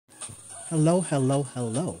Hello, hello,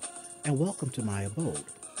 hello, and welcome to my abode.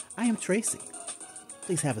 I am Tracy.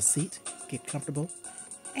 Please have a seat, get comfortable,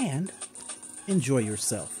 and enjoy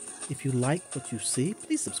yourself. If you like what you see,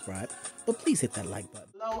 please subscribe, but please hit that like button.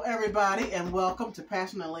 Hello, everybody, and welcome to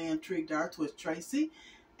Passionately Intrigued Arts with Tracy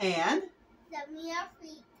and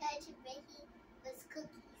Sweettouch baking with cookies.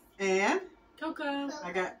 and Coco.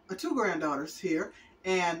 I got two granddaughters here,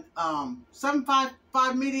 and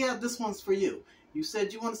 755 Media. This one's for you. You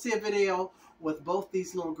said you want to see a video with both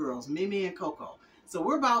these little girls, Mimi and Coco. So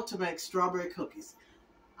we're about to make strawberry cookies.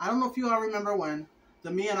 I don't know if you all remember when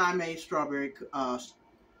me and I made strawberry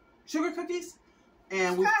sugar cookies,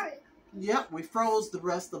 and we froze the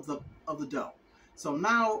rest of the dough. So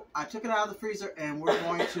now I took it out of the freezer, and we're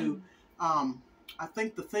going to I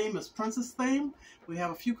think the theme is princess theme. We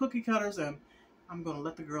have a few cookie cutters, and I'm going to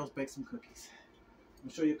let the girls bake some cookies.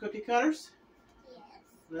 I'll show you cookie cutters. Yes.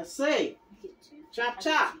 Let's see. Chop,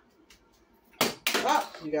 chop.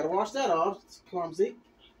 Oh, you got to wash that off. It's clumsy.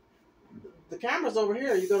 The camera's over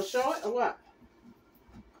here. Are you going to show it or what?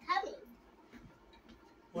 Coming.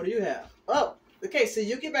 What do you have? Oh, okay. So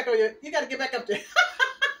you get back on your. You got to get back up there.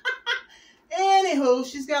 Anywho,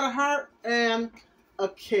 she's got a heart and a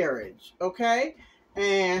carriage. Okay,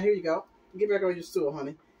 and here you go. Get back on your stool,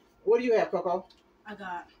 honey. What do you have, Coco? I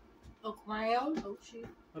got a crown. Oh shoot.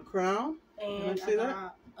 A crown. And see I that?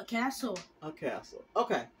 got a castle. A castle.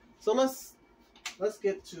 Okay, so let's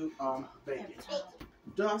get to baking.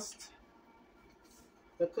 Dust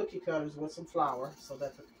the cookie cutters with some flour so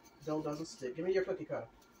that the dough doesn't stick. Give me your cookie cutter.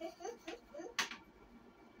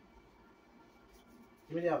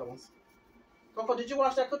 Give me the other ones. Coco, did you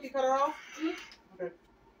wash that cookie cutter off? Mm-hmm. Okay.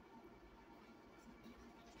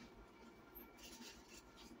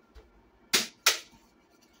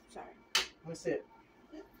 Sorry. Let me see it.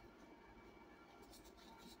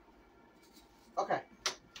 Okay.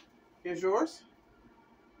 Here's yours.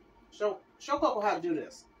 Show Coco how to do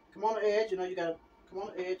this. Come on the edge. You know you gotta come on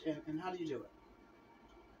the edge, and how do you do it?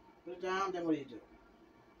 Put it down. Then what do you do?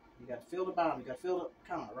 You gotta feel the bottom. You gotta feel the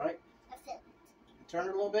counter, right? That's it. Turn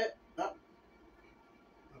it a little bit up.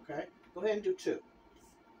 Okay. Go ahead and do two.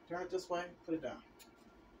 Turn it this way. Put it down.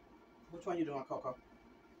 Which one you doing, Coco?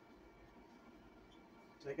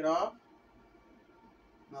 Take it off.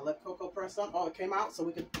 Now let Coco press some. Oh, it came out, so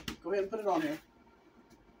we can go ahead and put it on here.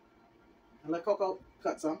 And let Coco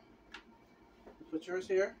cut some. Put yours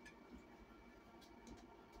here.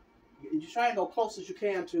 You try and go close as you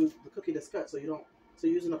can to the cookie that's cut, so you're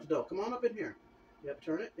using up the dough. Come on up in here. Yep,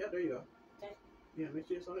 turn it. Yep, there you go. Okay. Yeah, make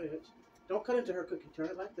sure it's on the edge. Don't cut into her cookie. Turn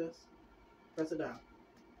it like this. Press it down.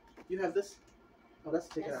 You have this. Oh, let's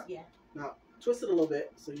take it out. Yeah. Now, twist it a little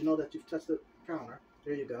bit so you know that you've touched the counter.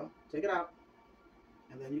 There you go. Take it out.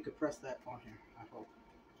 And then you can press that on here, I hope.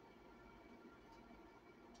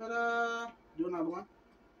 Ta-da! Do another one.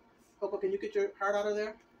 Coco, can you get your heart out of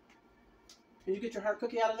there? Can you get your heart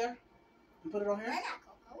cookie out of there? And put it on here? Why not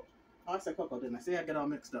Coco? Oh, I said Coco, didn't I? See, I get all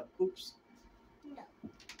mixed up. Oops. No.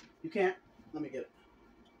 You can't? Let me get it.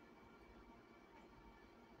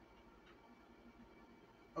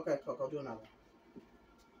 Okay, Coco, do another.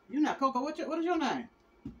 You not Coco. What is your name?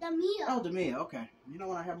 The meal. Oh, Demia. Okay. You know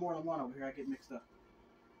when I have more than one over here, I get mixed up.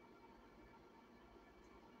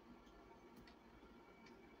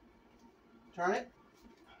 Turn it.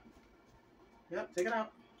 Yep, take it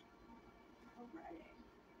out. Alright.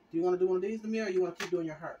 Do you want to do one of these, Demia, or you want to keep doing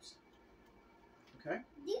your hearts? Okay.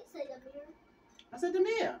 You said the mirror. I said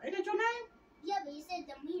Demia. Ain't that your name? Yeah, but you said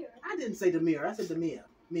the mirror. I didn't say Demir. I said Demia.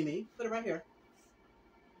 Mimi, put it right here.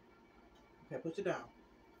 Okay, push it down.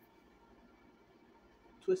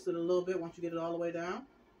 Twist it a little bit once you get it all the way down.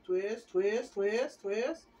 Twist, twist, twist,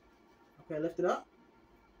 twist. Okay, lift it up.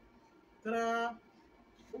 Ta-da!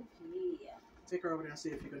 Yeah. Take her over there and see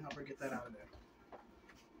if you can help her get that out of there.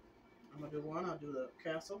 I'm going to do one. I'll do the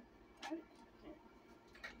castle.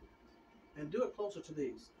 And do it closer to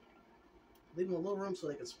these. Leave them a little room so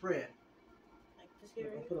they can spread. Like this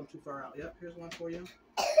here. Don't put them too far out. Yep, here's one for you.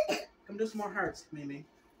 Come do some more hearts, Mimi.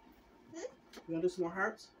 You want to do some more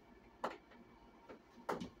hearts?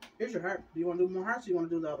 Here's your heart. Do you want to do more hearts or do you want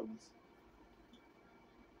to do the other ones?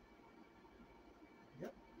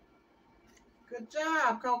 Yep. Good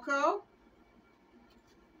job, Coco.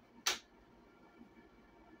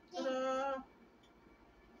 Ta-da.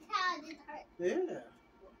 That's how I did the heart. Yeah.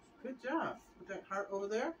 Good job. Put that heart over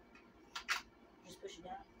there. Just push it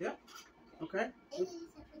down. Yep. Okay. It is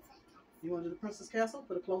a princess. You want to do the princess castle?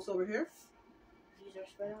 Put it close over here. Use our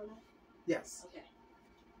spread on that? Yes. Okay.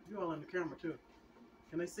 You're all in the camera too.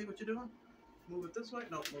 Can they see what you're doing? Move it this way?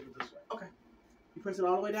 No, move it this way. Okay. You press it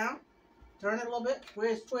all the way down. Turn it a little bit.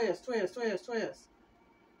 Twist, twist, twist, twist, twist.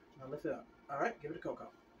 Now lift it up. All right, give it to Coco.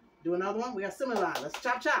 Do another one. We got similar line. Let's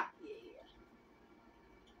chop. Yeah.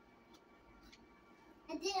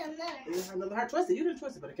 I did another. You have another heart twisted. You didn't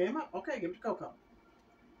twist it, but it came up. Okay, give it to Coco.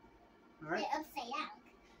 All right. They're upside down.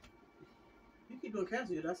 You keep doing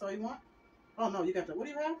castle. That's all you want? Oh, no, you got the, what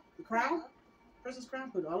do you have? The crown? Princess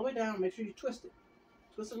crown. Put it all the way down. Make sure you twist it.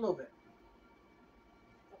 Twist it a little bit.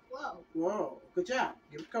 Whoa. Whoa, good job.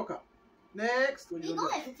 Give it to Coco. Next. What are you We're going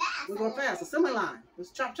to going do? fast. We're going fast. Assembly line.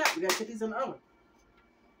 Let's chop. We got to get these in the oven.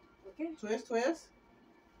 Okay. Twist.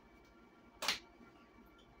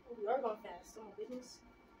 Oh, we are going fast. Oh, my goodness.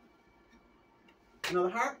 Another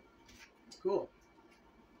heart. Cool.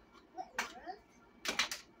 What in the world?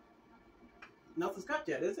 Nothing's cut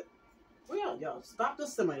yet, is it? Well, yo, stop the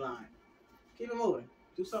assembly line. Keep it moving.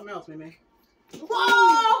 Do something else, Mimi.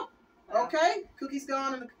 Whoa! Okay, cookie's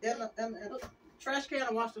gone in the trash can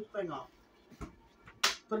and wash the thing off.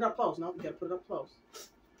 Put it up close. No, you gotta put it up close.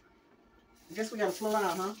 I guess we gotta slow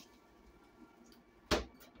down, huh?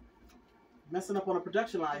 Messing up on the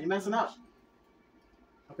production line. You're messing up.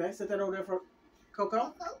 Okay, set that over there for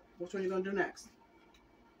Coco. Which one are you gonna do next?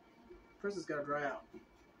 Princess gotta dry out.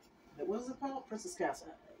 What is it called? Princess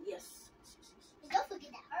Castle. Yes. Don't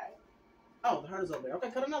forget that heart. Oh, the heart is over there. Okay,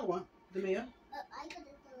 cut another one. Demia. I got it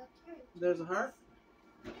the carrot. There's a heart.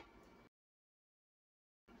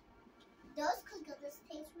 Those cookies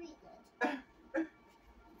taste really good.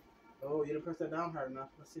 Oh, you didn't press that down hard enough.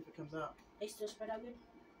 Let's see if it comes out. They still spread out good?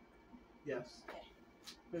 Yes. Okay.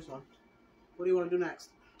 Here's one. What do you want to do next?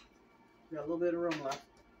 We got a little bit of room left.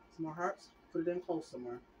 Some more hearts. Put it in close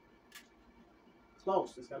somewhere.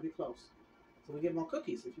 Close. It's got to be close. So we get more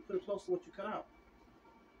cookies if you put it close to what you cut out.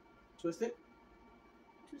 Twist it.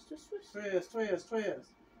 Twist. Twist.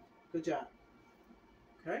 Good job.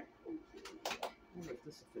 Okay. I wonder if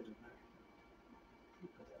this will fit in there. You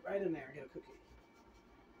put that right in there. Get a cookie.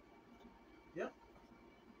 Yep.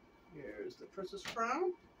 Here's the princess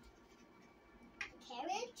crown.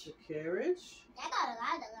 Carriage? The carriage. That got a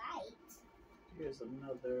lot of light. Here's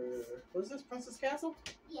another. What is this? Princess Castle?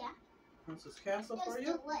 Yeah. Princess Castle for Just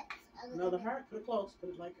you. the what? Another heart. Put it close. Put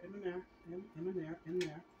it like in there. In there. In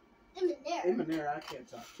there. In there. I can't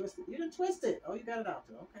talk. Twist it. You didn't twist it. Oh, you got it out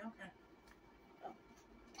too. Okay.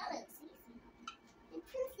 That looks easy. And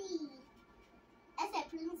Princey. I said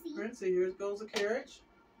Princey. Princey, here goes the carriage.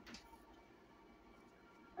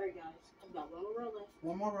 Alright, guys. I've got one more row left.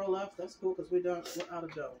 One more row left. That's cool because we're done. We're out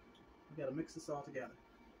of dough. We got to mix this all together.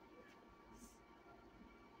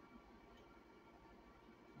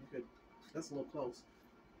 Good. That's a little close.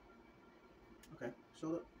 Okay.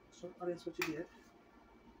 Show the audience what you did.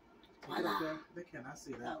 Voila. They cannot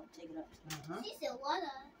see that. Oh, take it up. She said water.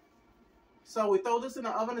 So we throw this in the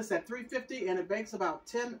oven. It's at 350 and it bakes about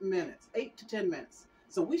 10 minutes, 8 to 10 minutes.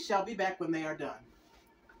 So we shall be back when they are done.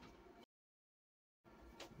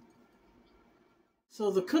 So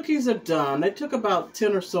the cookies are done. They took about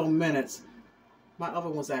 10 or so minutes. My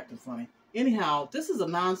oven was acting funny. Anyhow, this is a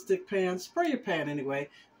non-stick pan. Spray your pan anyway.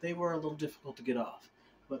 They were a little difficult to get off.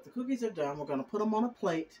 But the cookies are done. We're going to put them on a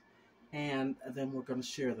plate and then we're going to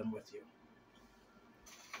share them with you.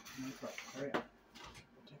 Hurry up.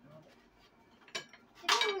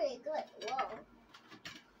 They're really good. Whoa.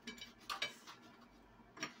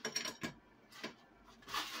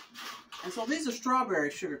 And so these are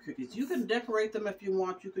strawberry sugar cookies. You can decorate them if you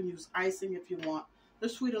want. You can use icing if you want. They're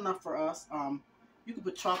sweet enough for us. You can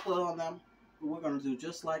put chocolate on them. But we're going to do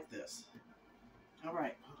just like this. All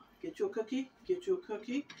right. Get you a cookie. Get you a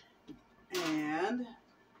cookie. And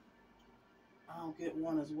I'll get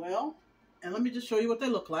one as well. And let me just show you what they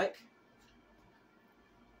look like.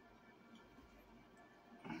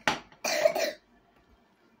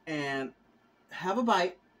 And have a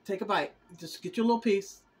bite. Take a bite. Just get your little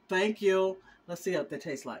piece. Thank you. Let's see what they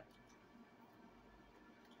taste like.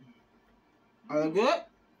 Are they good?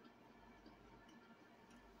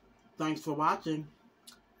 Thanks for watching.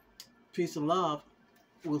 Peace and love.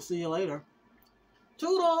 We'll see you later.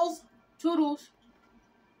 Toodles! Toodles!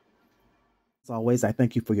 As always, I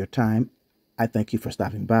thank you for your time. I thank you for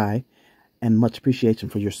stopping by, and much appreciation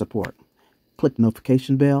for your support. Click the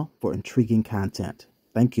notification bell for intriguing content.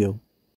 Thank you.